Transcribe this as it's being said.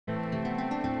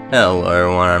Hello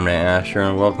everyone, I'm Asher,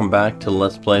 and welcome back to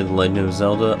Let's Play The Legend of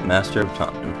Zelda Master of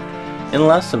Time. In the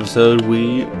last episode,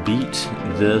 we beat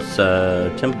this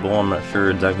temple. I'm not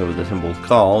sure exactly what the temple is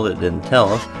called, it didn't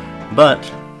tell us, but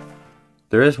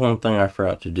there is one thing I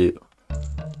forgot to do.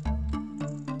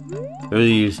 There are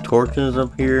these torches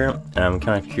up here, and I'm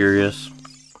kind of curious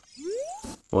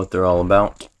what they're all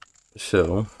about.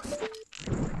 So,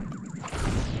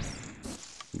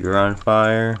 you're on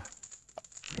fire.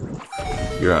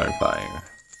 You're on fire.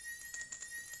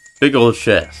 Big old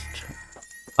chest.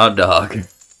 Hot dog.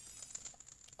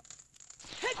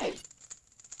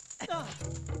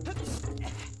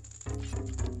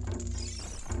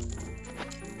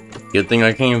 Good thing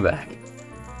I came back.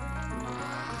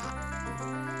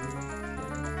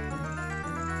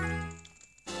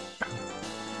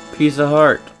 Piece of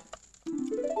heart.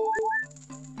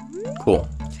 Cool.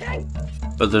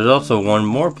 But there's also one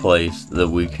more place that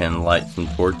we can light some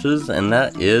torches, and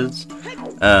that is,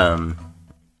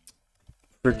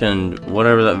 freaking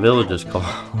whatever that village is called.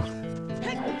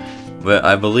 But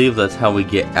I believe that's how we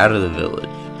get out of the village.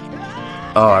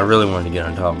 Oh, I really wanted to get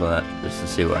on top of that just to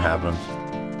see what happens.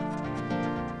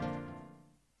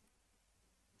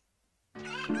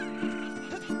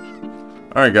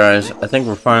 Alright guys, I think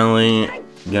we're finally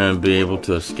gonna be able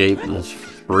to escape this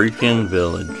freaking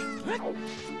village.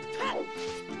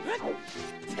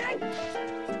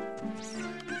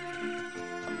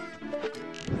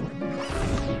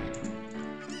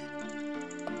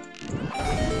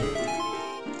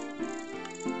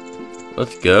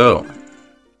 Let's go.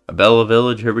 Abella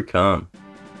Village, here we come.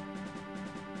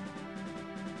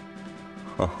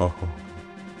 Oh.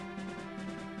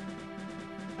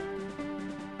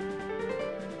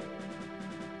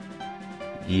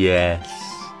 Yes.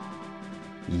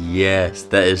 Yes,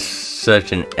 that is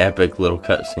such an epic little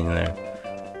cutscene there.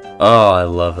 Oh, I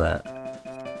love that.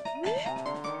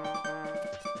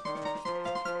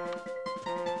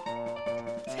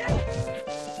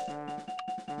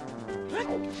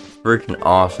 Freaking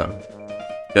awesome.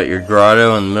 Got your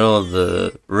grotto in the middle of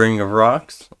the ring of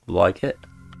rocks. Like it.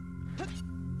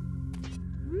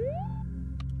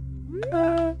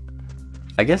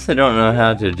 I guess I don't know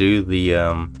how to do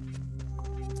the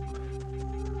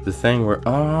thing where,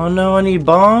 oh no, I need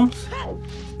bombs?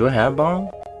 Do I have bombs?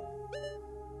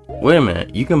 Wait a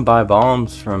minute, you can buy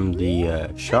bombs from the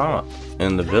shop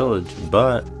in the village,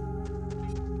 but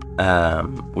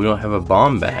we don't have a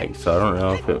bomb bag, so I don't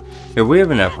know if it... Here, we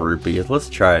have enough rupees. Let's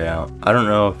try it out. I don't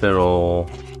know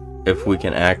if we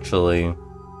can actually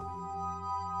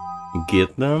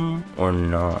get them or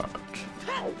not.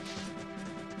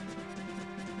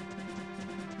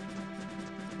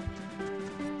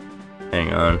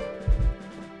 Hang on.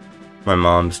 My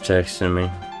mom's texting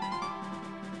me.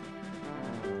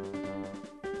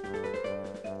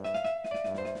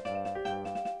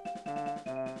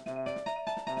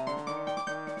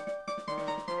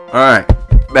 Alright,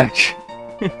 back.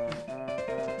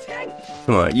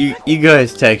 Come on, you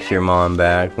guys text your mom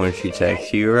back when she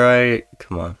texts you, right?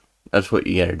 Come on, that's what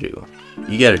you gotta do.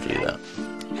 You gotta do that.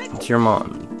 It's your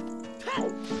mom.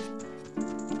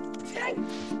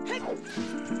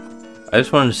 I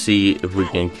just wanted to see if we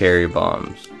can carry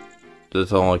bombs.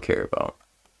 That's all I care about.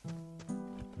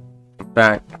 In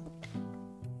fact,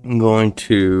 I'm going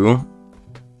to...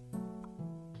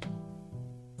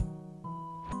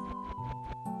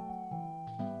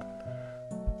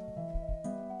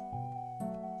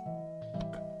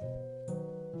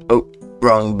 Oh,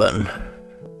 wrong button.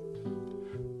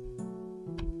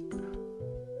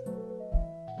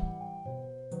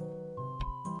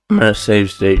 I'm gonna save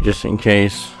state just in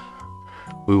case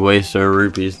we waste our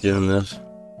rupees doing this.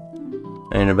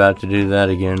 I ain't about to do that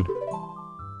again.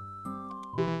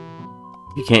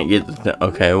 You can't get the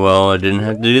okay, well, I didn't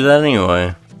have to do that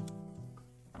anyway.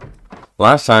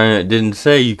 Last time it didn't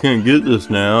say you can't get this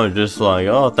now. It's just like,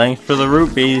 oh, thanks for the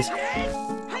rupees.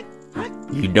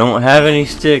 You don't have any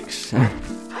sticks.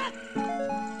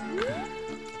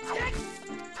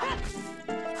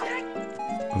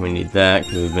 We need that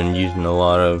because we've been using a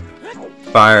lot of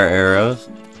fire arrows.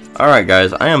 Alright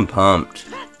guys, I am pumped.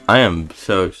 I am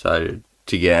so excited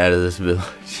to get out of this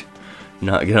village.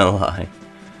 Not gonna lie.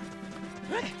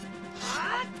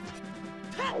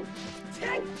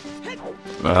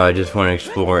 Oh, I just want to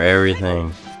explore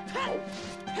everything.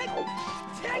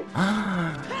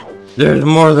 There's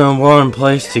more than one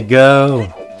place to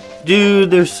go. Dude,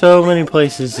 there's so many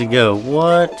places to go.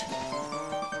 What?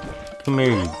 Come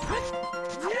here.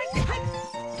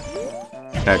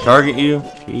 Can I target you?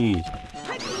 Jeez.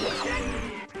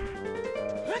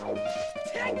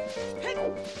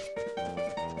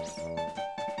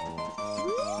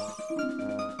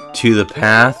 to the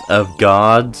path of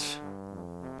gods.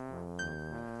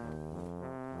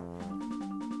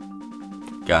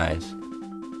 Guys,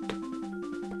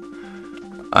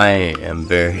 I am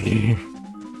very,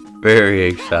 very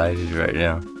excited right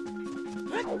now.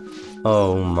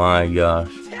 Oh my gosh.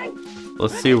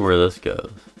 Let's see where this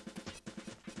goes.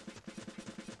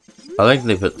 I like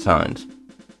they put signs.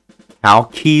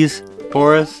 Alkeys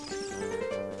Forest?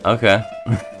 Okay.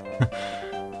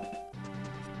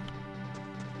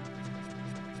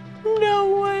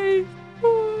 No way!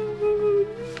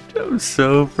 I'm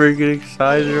so freaking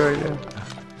excited right now.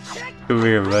 Come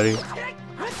here, buddy.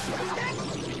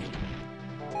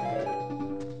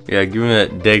 Yeah, give me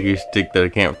that daggy stick that I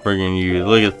can't friggin' use.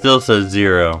 Look, it still says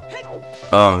 0.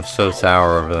 Oh, I'm so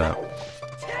sour over that.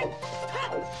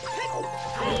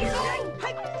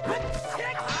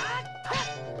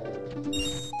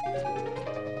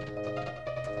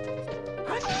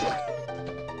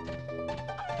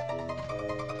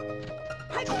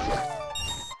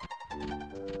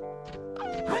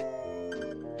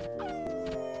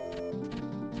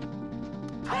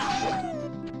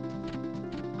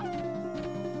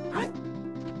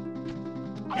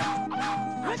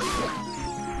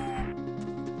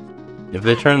 If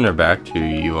they turn their back to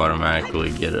you, you automatically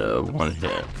get a 1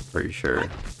 hit, pretty sure.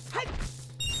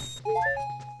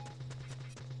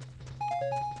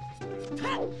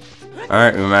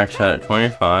 Alright, we maxed out at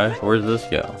 25. Where's this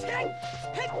go?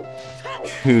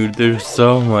 Dude, there's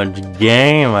so much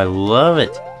game. I love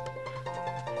it.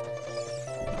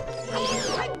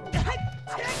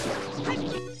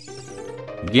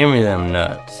 Give me them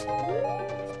nuts.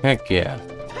 Heck yeah.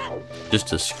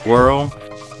 Just a squirrel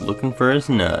looking for his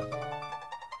nut.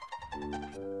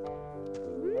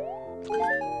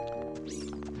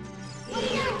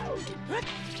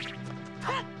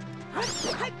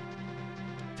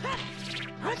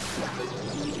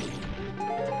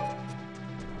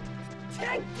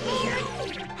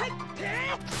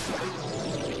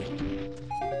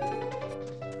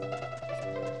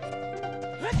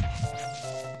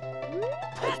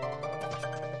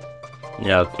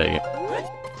 Yeah, I'll take it.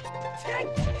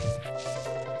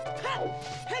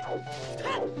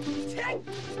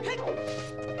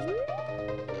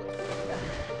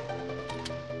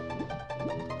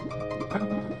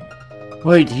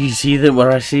 Wait, do you see that?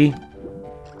 What I see?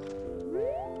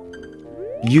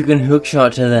 You can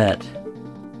hookshot to that.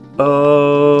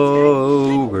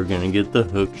 Oh, we're gonna get the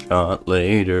hookshot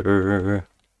later.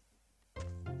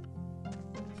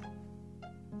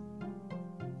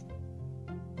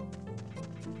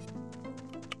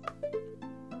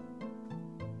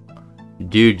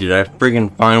 Dude, did I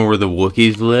friggin' find where the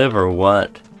Wookiees live or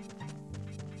what?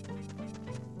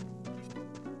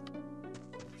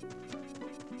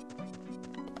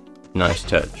 Nice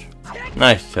touch.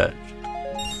 Nice touch.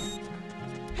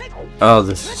 Oh,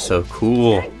 this is so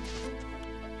cool.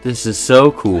 This is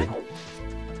so cool.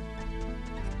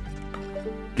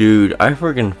 Dude, I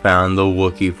friggin' found the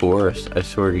Wookiee forest. I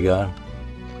swear to God.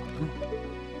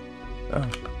 Oh.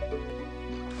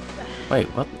 Wait,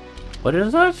 what? What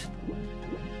is that?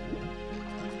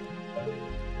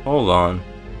 Hold on.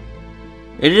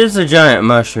 It is a giant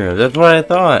mushroom. That's what I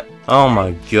thought. Oh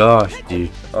my gosh, dude.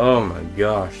 Oh my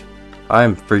gosh.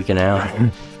 I'm freaking out.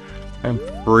 I'm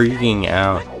freaking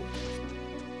out.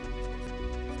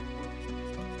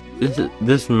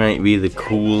 This might be the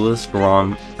coolest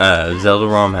ROM, Zelda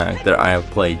ROM hack that I have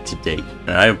played to date.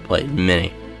 And I have played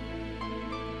many.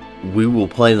 We will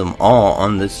play them all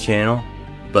on this channel.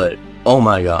 But, oh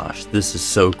my gosh, this is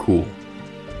so cool.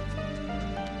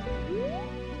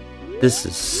 This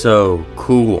is so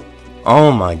cool.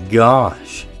 Oh my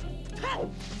gosh.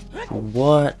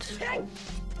 What?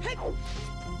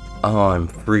 Oh, I'm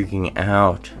freaking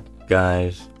out,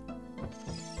 guys.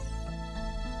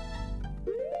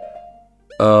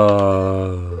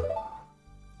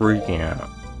 Freaking out.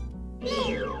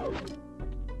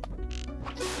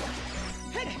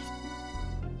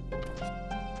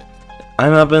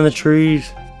 I'm up in the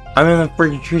trees. I'm in the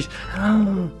freaking trees.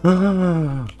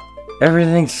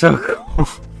 Everything's so cool.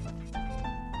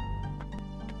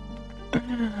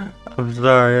 I'm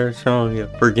sorry, I'm trying to be a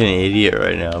freaking idiot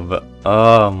right now, but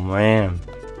oh man,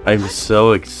 I'm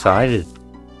so excited.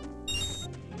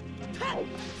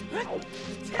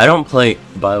 I don't play,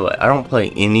 by the way, I don't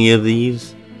play any of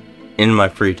these in my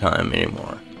free time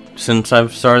anymore. Since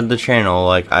I've started the channel,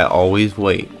 like, I always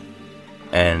wait.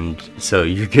 And so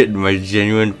you're getting my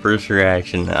genuine first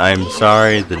reaction. I'm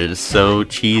sorry that it's so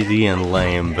cheesy and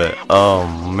lame, but oh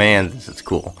man, this is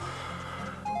cool.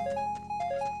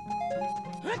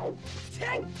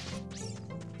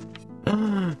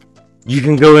 You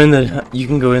can go in the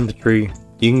tree.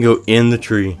 You can go in the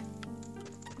tree.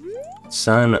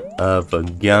 Son of a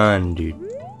gun, dude.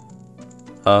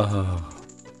 Oh.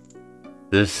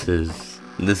 This is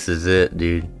it,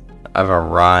 dude. I've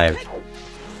arrived.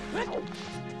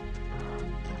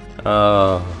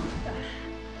 Oh.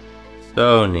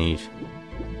 So neat.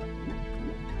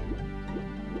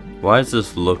 Why does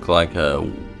this look like a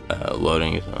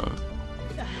loading zone?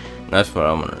 That's what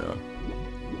I want to know.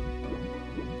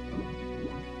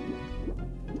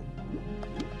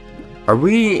 Are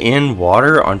we in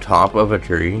water on top of a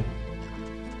tree?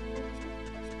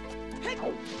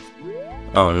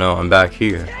 Oh no, I'm back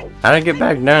here. How'd I get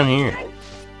back down here?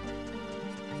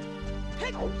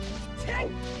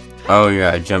 Oh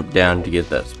yeah, I jumped down to get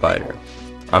that spider.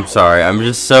 I'm sorry, I'm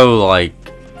just so like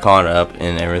caught up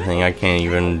in everything, I can't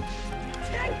even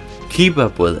keep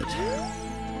up with it.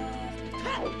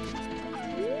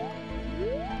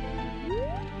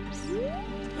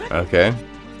 Okay.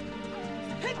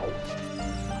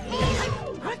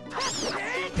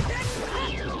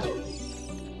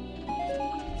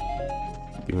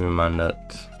 Give me my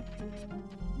nuts.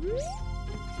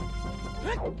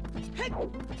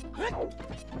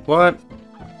 What?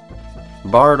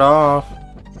 Barred off.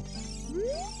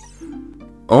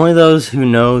 Only those who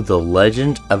know the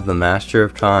legend of the Master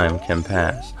of Time can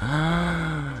pass.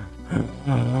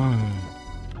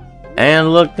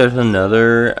 And look, there's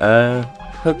another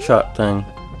hookshot thing.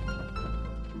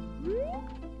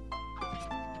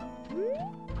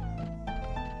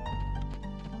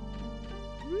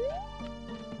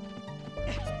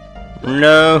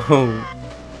 No.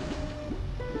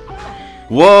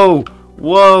 Whoa,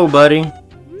 whoa, buddy.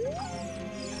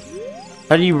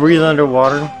 How do you breathe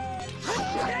underwater?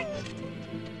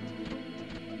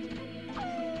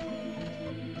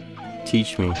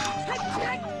 Teach me.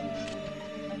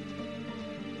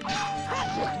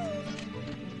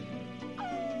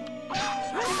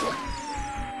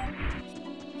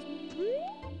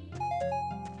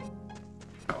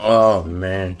 Oh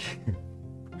man.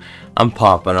 I'm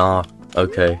popping off.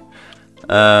 Okay.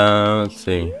 Let's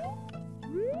see.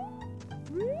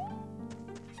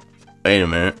 Wait a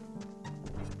minute.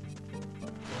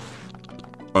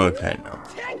 Okay, no.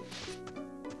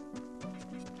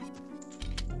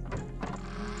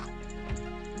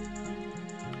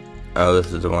 Oh,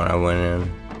 this is the one I went in.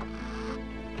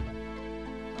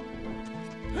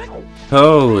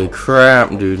 Holy crap,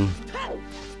 dude.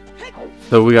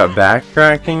 So we got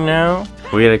backtracking now?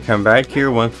 We gotta come back here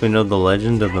once we know the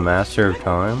legend of the Master of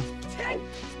Time?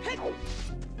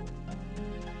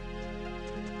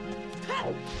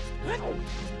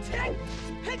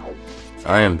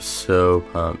 I am so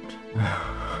pumped.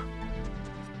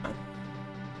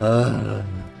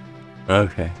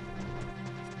 Okay.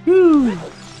 Woo.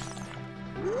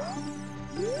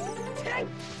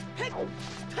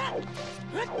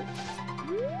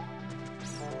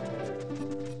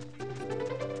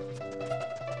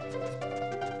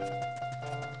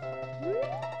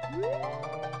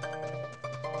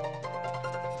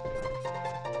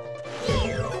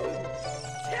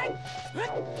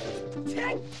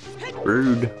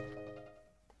 Rude.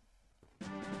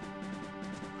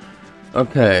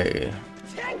 Okay.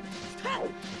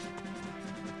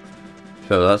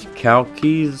 So that's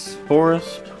Kalki's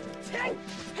forest.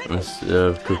 Instead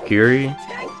of Kokiri.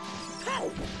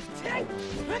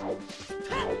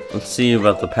 Let's see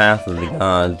about the path of the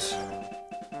gods.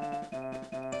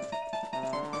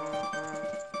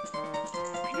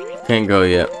 Can't go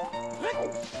yet.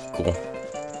 Cool.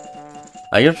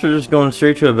 I guess we're just going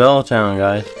straight to a Bella Town,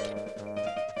 guys.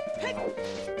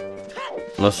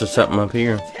 Unless there's something up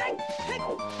here.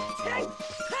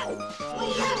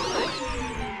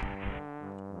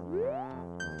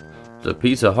 It's a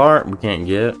piece of heart we can't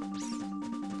get.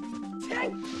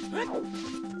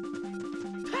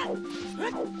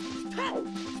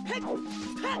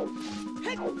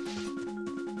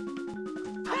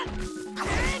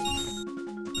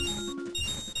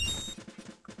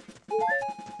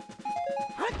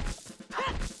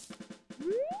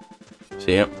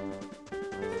 See it?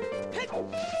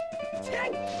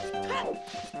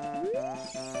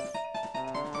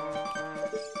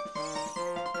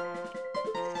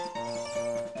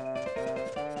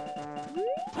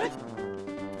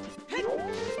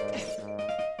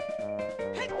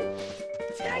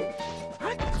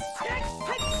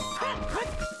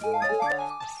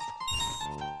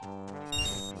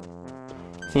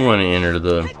 We want to enter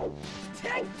the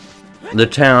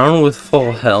town with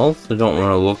full health. We don't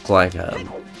want to look like a...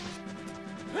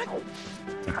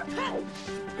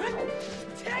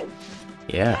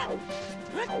 Yeah.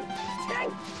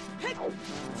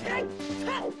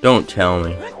 Don't tell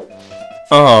me.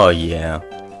 Oh yeah.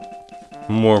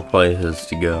 More places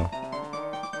to go.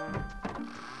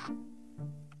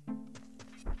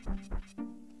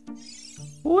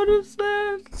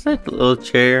 perfect little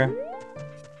chair.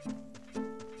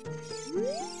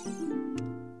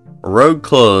 Road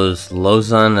closed.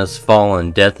 Lozan has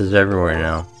fallen. Death is everywhere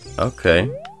now.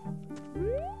 Okay.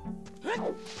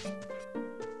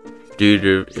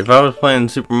 Dude, if I was playing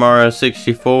Super Mario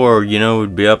 64, you know, it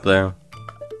would be up there.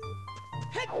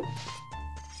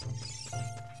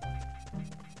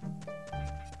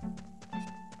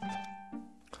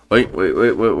 Wait.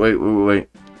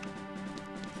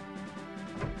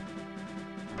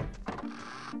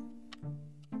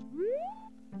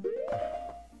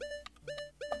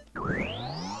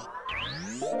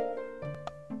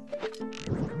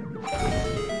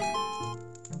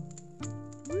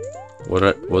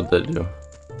 What'd that do?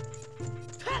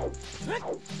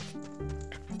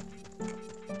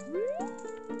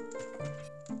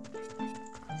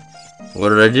 What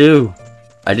did I do?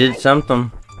 I did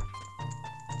something.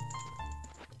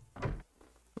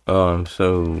 Oh, I'm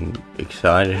so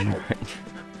excited.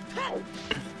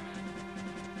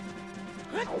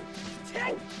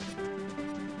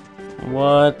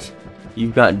 What?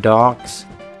 You've got docks?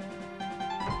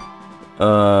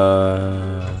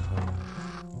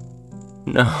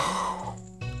 No.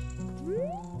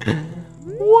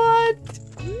 What?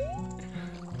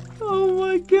 Oh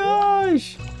my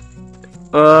gosh.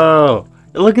 Oh,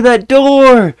 look at that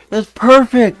door. That's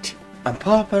perfect. I'm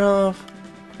popping off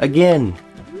again.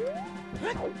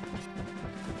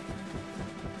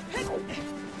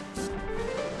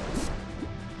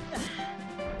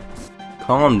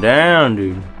 Calm down,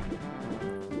 dude.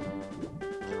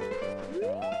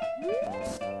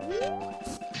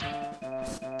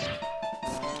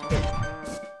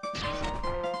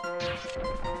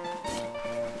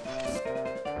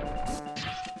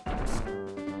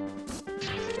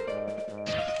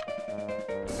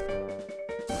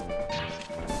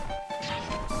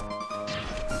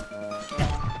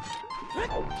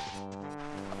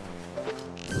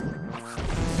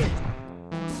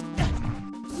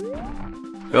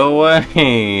 Go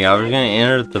away! I was gonna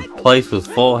enter the place with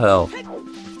full health.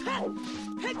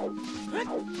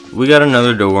 We got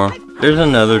another door. There's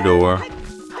another door.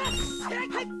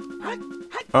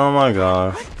 Oh my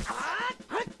gosh.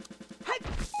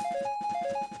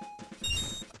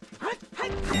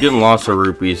 I'm getting lots of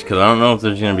rupees because I don't know if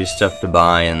there's gonna be stuff to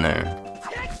buy in there.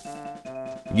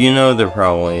 You know there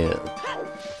probably is.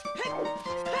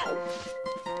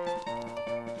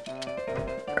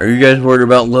 Are you guys worried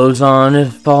about Lozan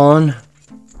is fallen?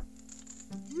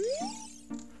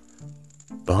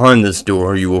 Behind this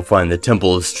door, you will find the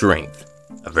Temple of Strength,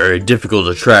 a very difficult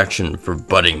attraction for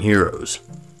budding heroes.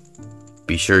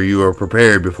 Be sure you are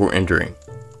prepared before entering.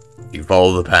 If you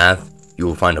follow the path, you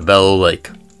will find a Bellow Lake,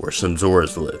 where some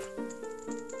Zoras live.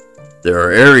 There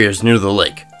are areas near the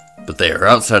lake, but they are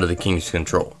outside of the King's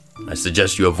control. I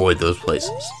suggest you avoid those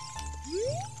places.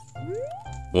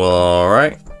 Well,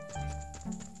 alright.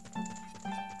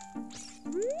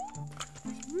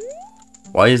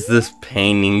 Why is this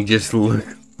painting just look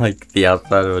like the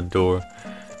outside of a door?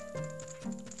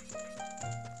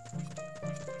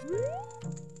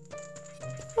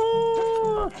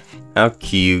 Oh, how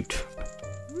cute.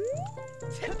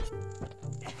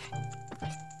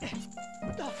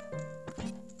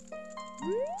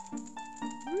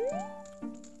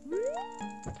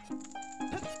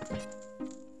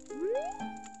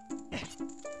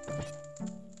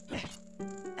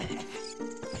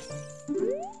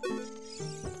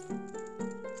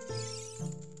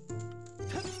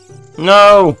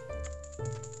 No!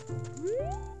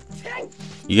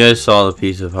 You guys saw the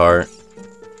piece of heart.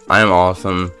 I am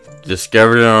awesome.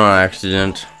 Discovered it on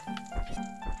accident.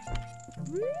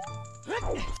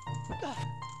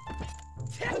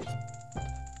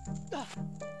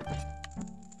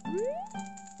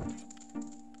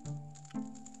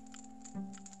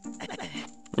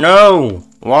 No!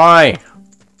 Why?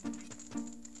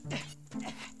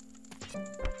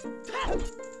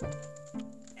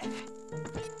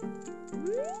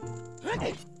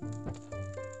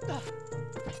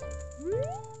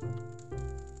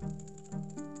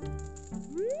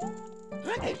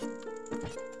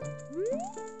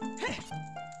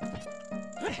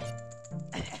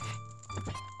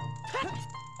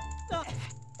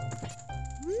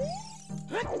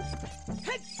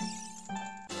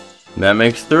 That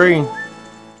makes 3.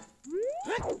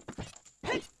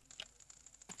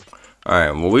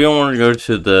 Alright, well, we don't want to go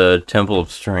to the Temple of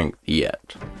Strength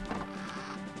yet.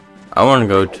 I want to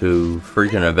go to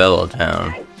freaking Avella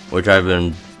Town, which I've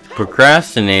been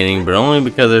procrastinating, but only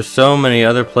because there's so many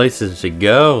other places to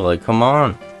go. Like, come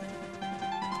on.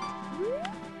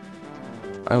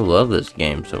 I love this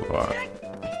game so far.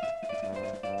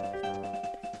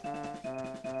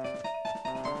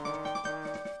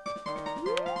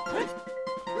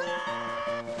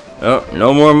 Oh,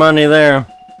 no more money there.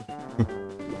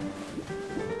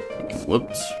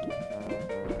 Whoops.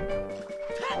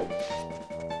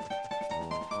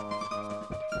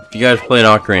 If you guys played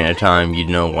Ocarina of Time, you'd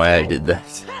know why I did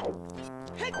that.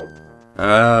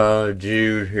 Oh,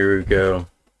 dude, here we go.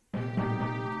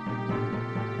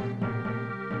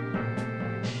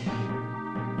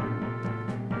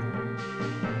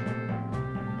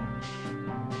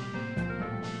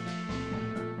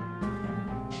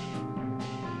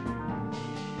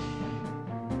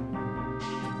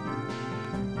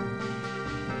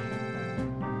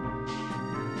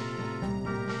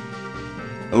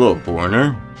 Hello,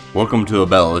 foreigner. Welcome to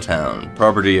Abella Town,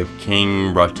 property of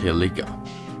King Ratelika.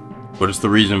 What is the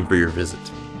reason for your visit?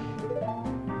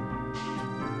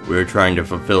 We are trying to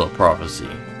fulfill a prophecy,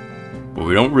 but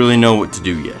we don't really know what to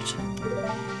do yet.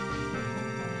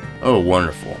 Oh,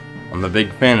 wonderful. I'm a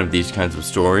big fan of these kinds of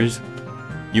stories.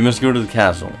 You must go to the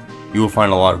castle. You will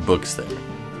find a lot of books there.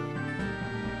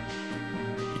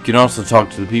 You can also talk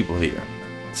to the people here.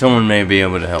 Someone may be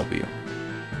able to help you.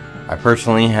 I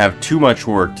personally have too much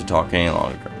work to talk any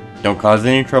longer. Don't cause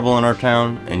any trouble in our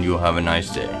town, and you will have a nice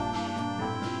day.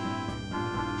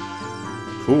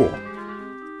 Cool.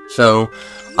 So,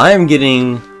 I am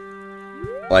getting,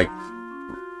 like,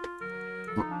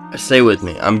 stay with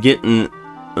me. I'm getting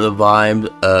the vibe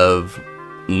of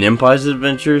Nimpai's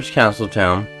Adventures,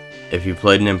 Castletown, if you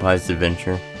played Nimpai's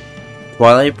Adventure,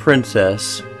 Twilight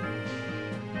Princess,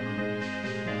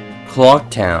 Clock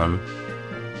Town,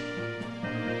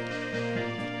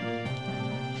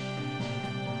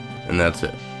 and that's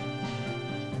it.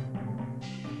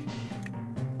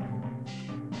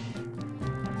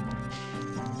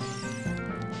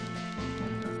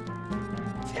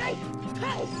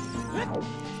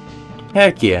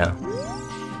 Heck yeah.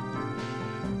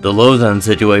 The Lozan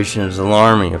situation is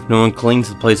alarming. If no one cleans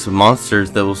the place of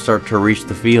monsters, they will start to reach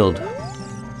the field.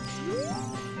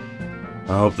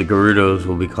 I hope the Gerudos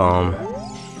will be calm.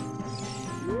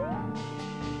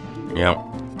 Yep.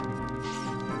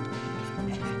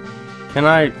 Can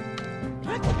I...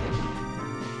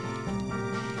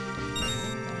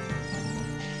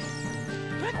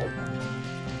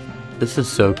 This is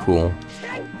so cool.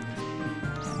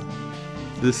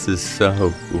 This is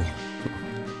so cool.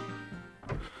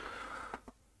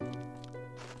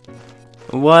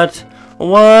 What?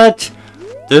 What?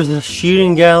 There's a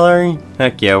shooting gallery?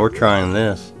 Heck yeah, we're trying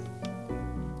this.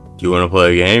 Do you want to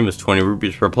play a game? It's 20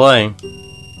 rupees per play.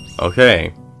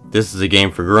 Okay. This is a game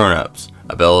for grown-ups.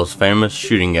 Abella's famous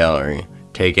shooting gallery.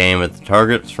 Take aim at the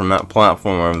targets from that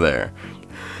platform over there.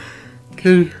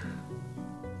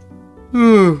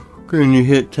 When you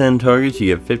hit 10 targets,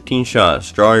 you get 15 shots.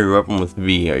 Draw your weapon with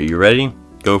V. Are you ready?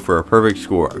 Go for a perfect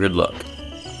score. Good luck.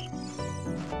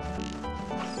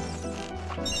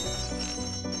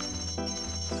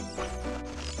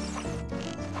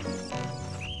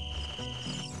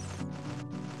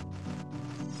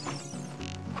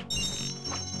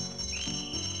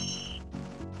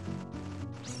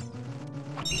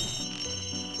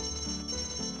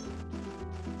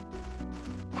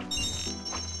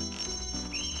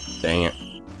 Dang it.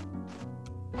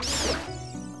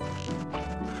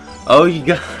 Oh, you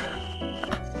got...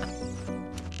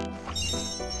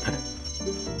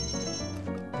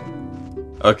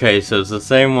 Okay, so it's the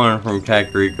same one from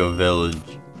Kakariko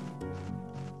Village.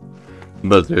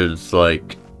 But there's,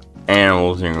 like,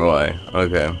 animals in your way.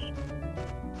 Okay.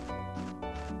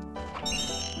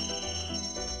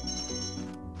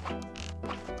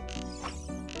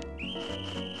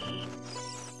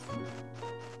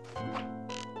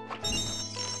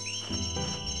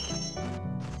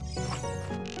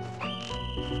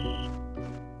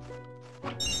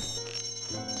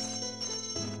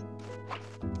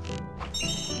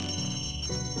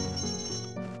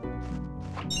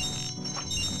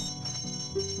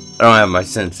 I don't have my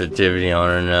sensitivity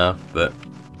on enough, but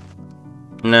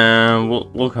nah,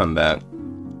 we'll come back.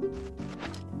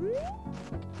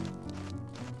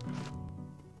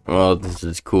 Well, this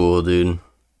is cool, dude.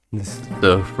 This is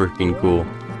so freaking cool.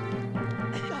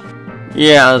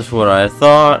 Yeah, that's what I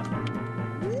thought.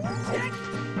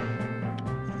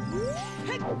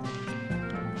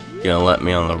 You gonna let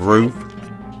me on the roof?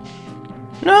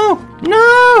 No!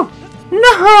 No!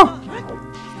 No!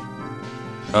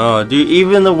 Oh, dude,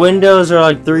 even the windows are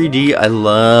like 3D. I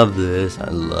love this.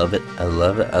 I love it. I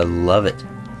love it. I love it.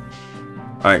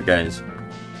 Alright, guys.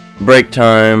 Break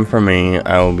time for me.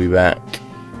 I will be back.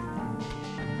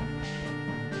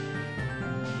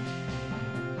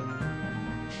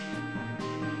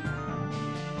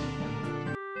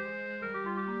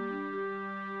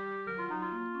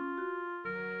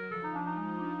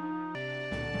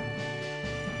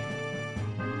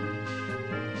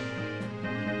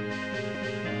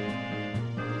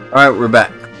 Alright, we're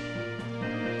back.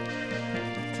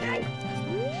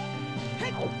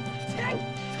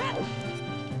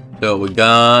 So we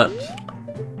got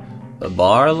the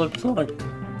bar, looks like.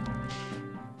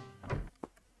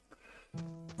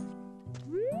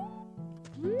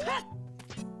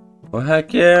 Well,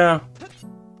 heck yeah.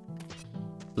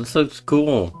 This looks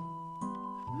cool.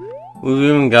 We've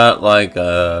even got like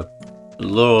a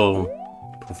little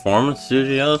performance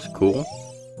studio. That's cool.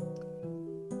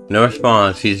 No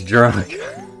response. He's drunk.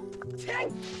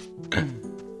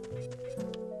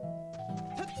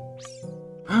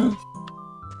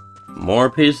 More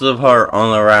pieces of heart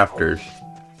on the rafters.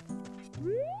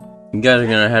 You guys are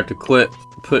gonna have to quit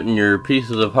putting your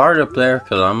pieces of heart up there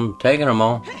because I'm taking them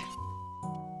all.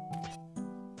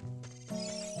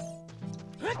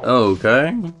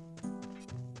 Okay.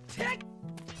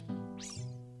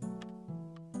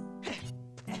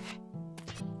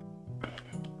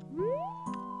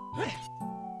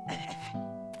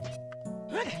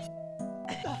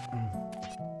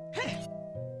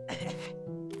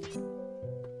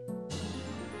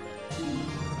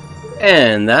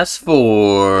 And that's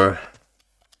for...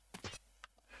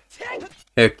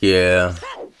 Heck yeah.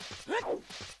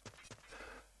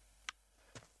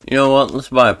 You know what? Let's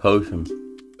buy a potion.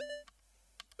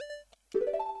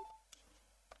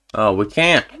 Oh, we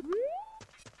can't.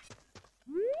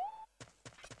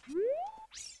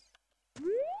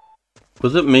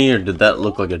 Was it me or did that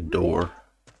look like a door?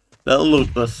 That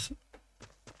looked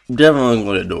definitely looked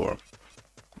like a door.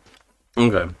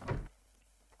 Okay.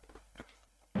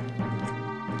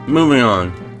 Moving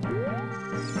on.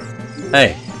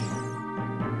 Hey.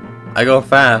 I go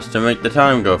fast to make the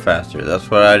time go faster. That's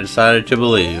what I decided to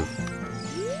believe.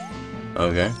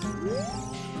 Okay.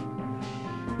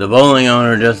 The bowling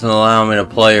owner doesn't allow me to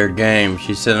play her game.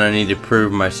 She said I need to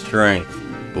prove my strength.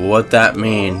 But what that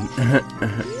mean?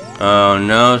 Oh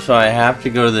no, so I have to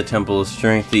go to the Temple of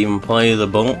Strength to even play the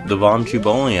Bombchu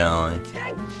Bowling Alley.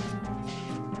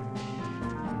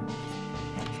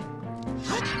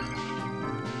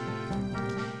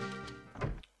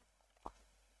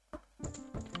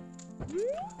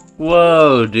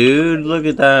 Whoa, dude, look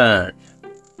at that.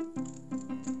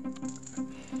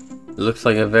 It looks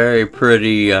like a very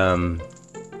pretty,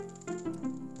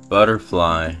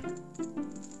 butterfly.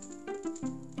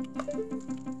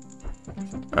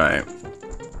 Alright.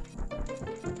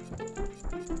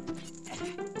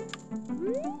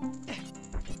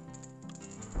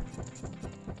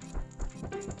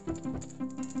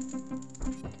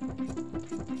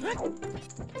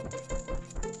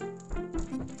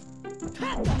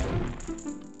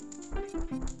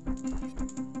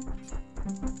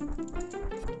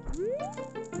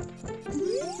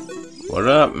 What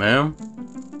up, ma'am?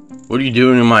 What are you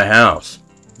doing in my house?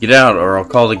 Get out or I'll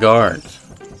call the guards.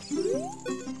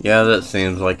 Yeah, that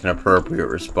seems like an appropriate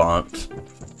response.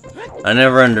 I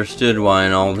never understood why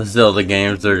in all the Zelda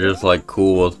games they're just like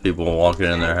cool with people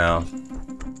walking in their house.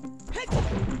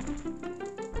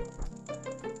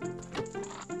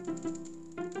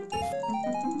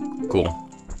 Cool.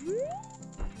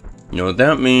 You know what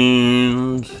that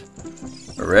means?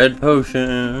 A red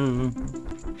potion.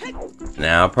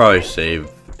 Now I'll probably save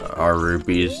our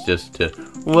rupees just to...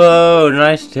 Whoa,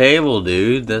 nice table,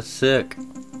 dude. That's sick.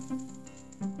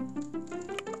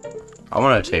 I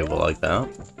want a table like that.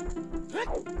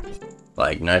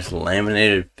 Like, nice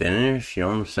laminated finish, you know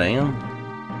what I'm saying?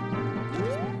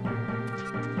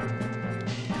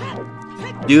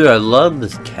 Dude, I love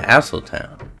this castle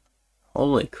town.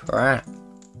 Holy crap.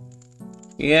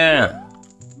 Yeah.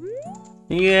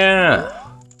 Yeah.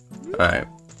 Alright,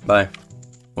 bye.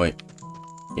 Wait.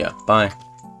 Yeah, bye.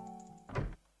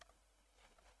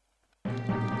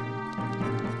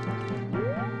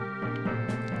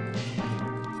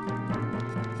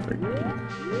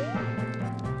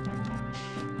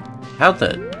 How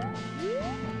the...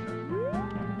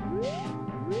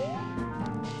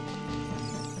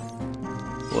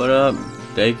 What up,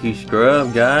 Deku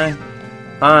Scrub guy?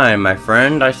 Hi, my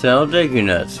friend. I sell Deku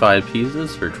Nuts. 5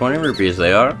 pieces for 20 rupees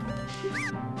they are.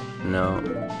 No.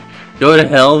 Go to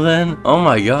hell then? Oh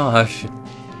my gosh.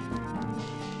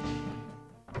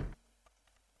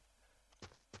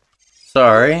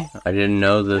 Sorry, I didn't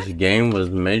know this game was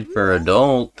made for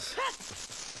adults.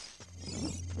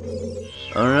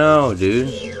 Oh no,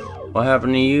 dude. What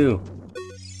happened to you?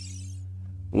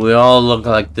 We all look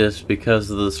like this because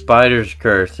of the spider's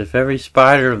curse. If every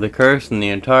spider of the curse in the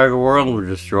entire world were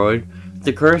destroyed,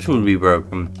 the curse would be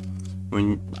broken.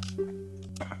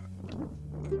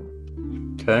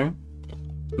 Okay.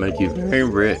 Make you very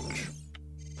rich.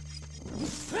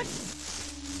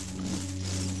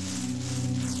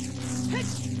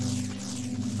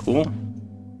 Cool.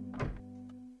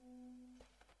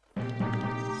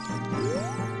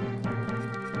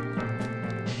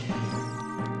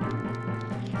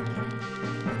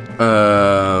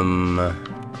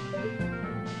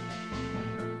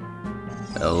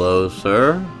 Hello,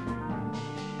 sir?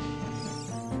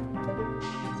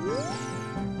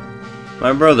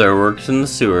 My brother works in the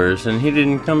sewers, and he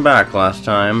didn't come back last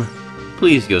time.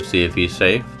 Please go see if he's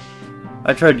safe.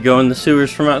 I tried to go in the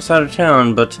sewers from outside of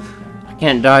town, but I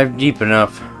can't dive deep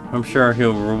enough. I'm sure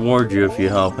he'll reward you if you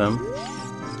help him.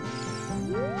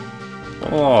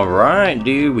 Alright,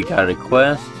 dude, we got a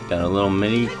quest. Got a little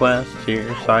mini quest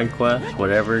here, side quest,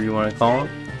 whatever you want to call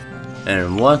it.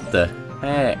 And what the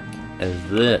heck is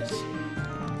this?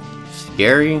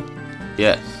 Scary?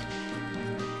 Yes.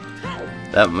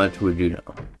 That much we do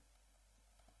know.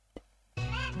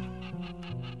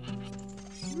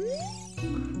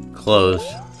 Closed.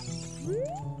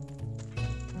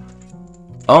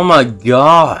 Oh my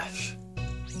gosh!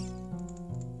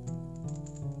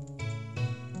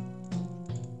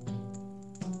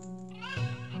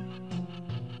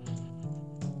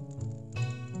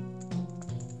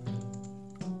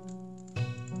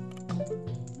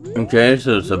 Okay,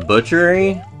 so it's a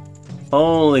butchery?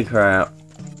 Holy crap.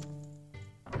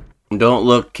 Don't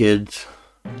look, kids.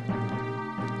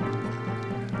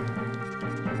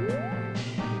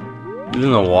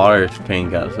 Even the water is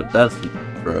pink out, so that's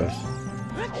gross.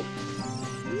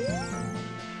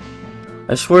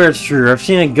 I swear it's true. I've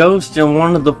seen a ghost in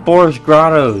one of the forest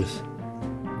grottos.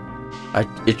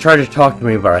 It tried to talk to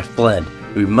me, but I fled.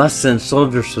 We must send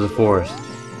soldiers to the forest.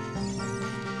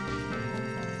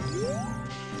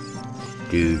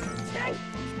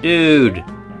 Dude,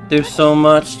 there's so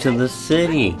much to the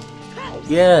city.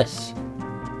 Yes.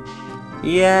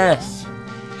 Yes.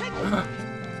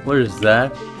 What is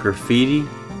that? Graffiti?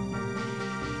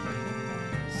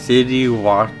 City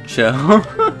Watcho.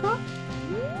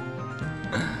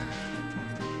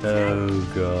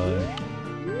 Oh god.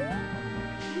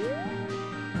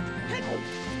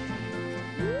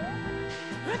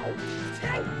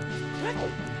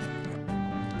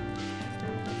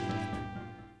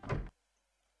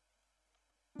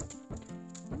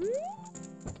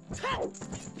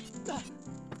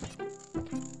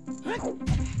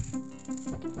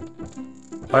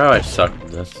 Why do I suck at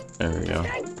this? There we go.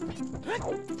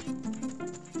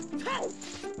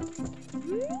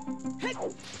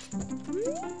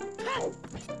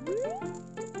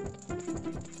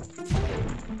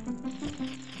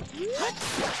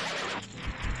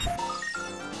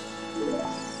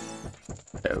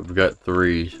 Okay, we've got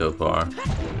 3 so far.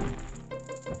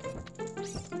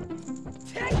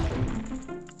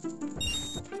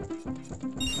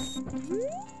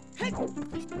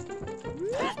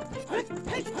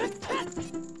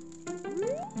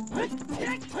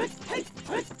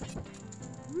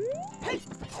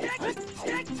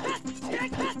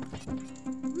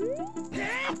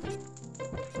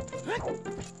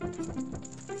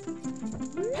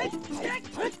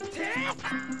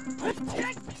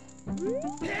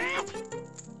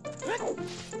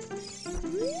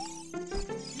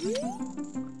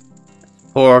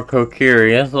 Poor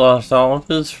Kokiri has lost all of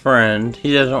his friends.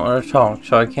 He doesn't want to talk,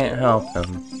 so I can't help him.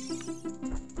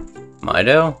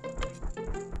 Mido?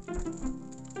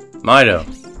 Mido.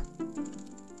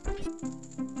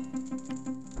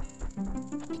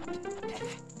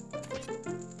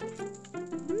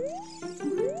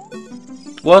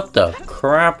 What the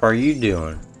crap are you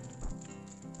doing?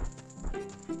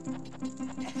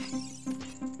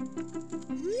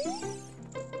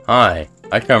 Hi,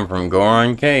 I come from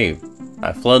Goron Cave.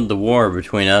 I fled the war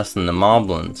between us and the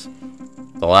Moblins.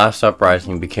 The last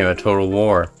uprising became a total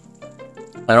war.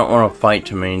 I don't want to fight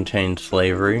to maintain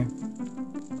slavery.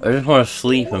 I just want to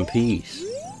sleep in peace.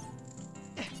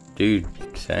 Dude,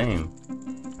 same.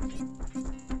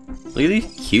 Look at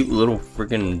these cute little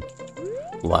freaking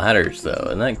ladders though.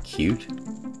 Isn't that cute?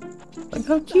 Look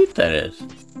how cute that is.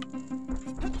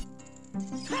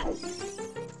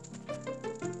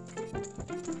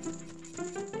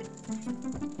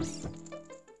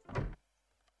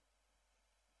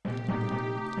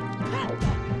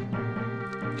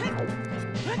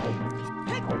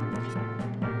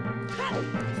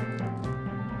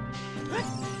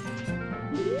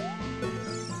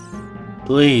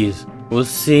 Please, we'll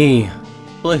see.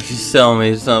 Please sell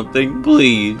me something,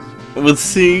 please. We'll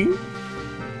see.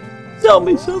 Sell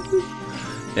me something.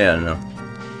 Yeah, no.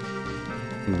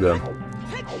 Go.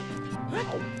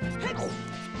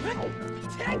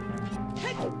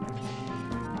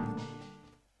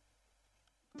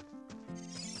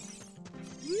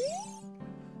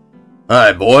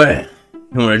 Alright, boy.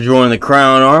 You want to join the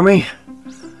Crown Army?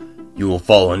 You will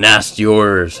follow nasty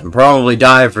orders and probably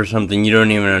die for something you don't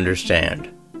even understand.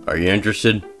 Are you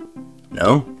interested?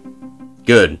 No?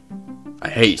 Good. I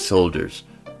hate soldiers.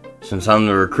 Since I'm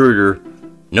the recruiter,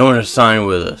 no one has signed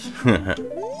with us.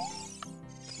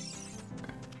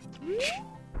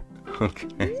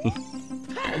 Okay.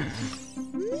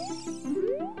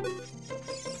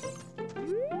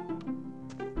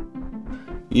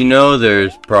 You know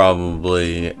there's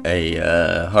probably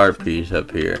a heart piece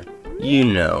up here. You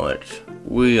know it.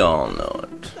 We all know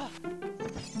it.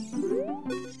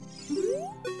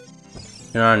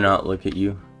 Can I not look at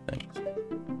you? Thanks.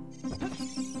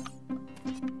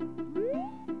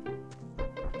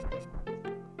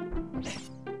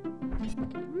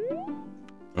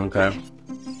 Okay.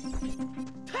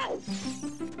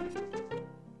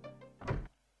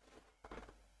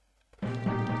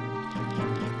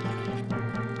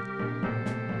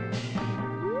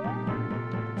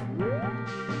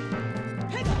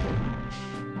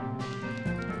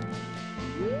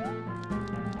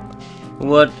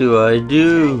 What do I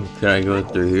do? Can I go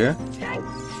through here?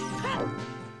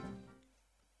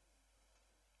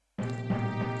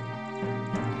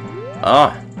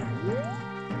 Ah!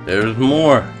 There's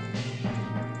more!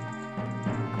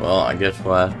 Well, I guess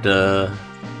we'll have to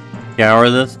scour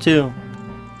this too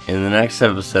in the next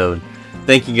episode.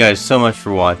 Thank you guys so much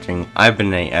for watching. I've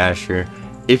been Nate Asher.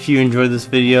 If you enjoyed this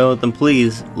video, then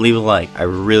please leave a like. I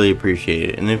really appreciate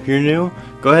it. And if you're new,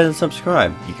 go ahead and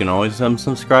subscribe. You can always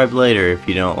unsubscribe later if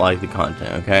you don't like the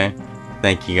content, okay?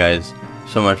 Thank you guys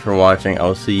so much for watching. I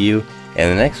will see you in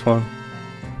the next one.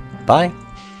 Bye.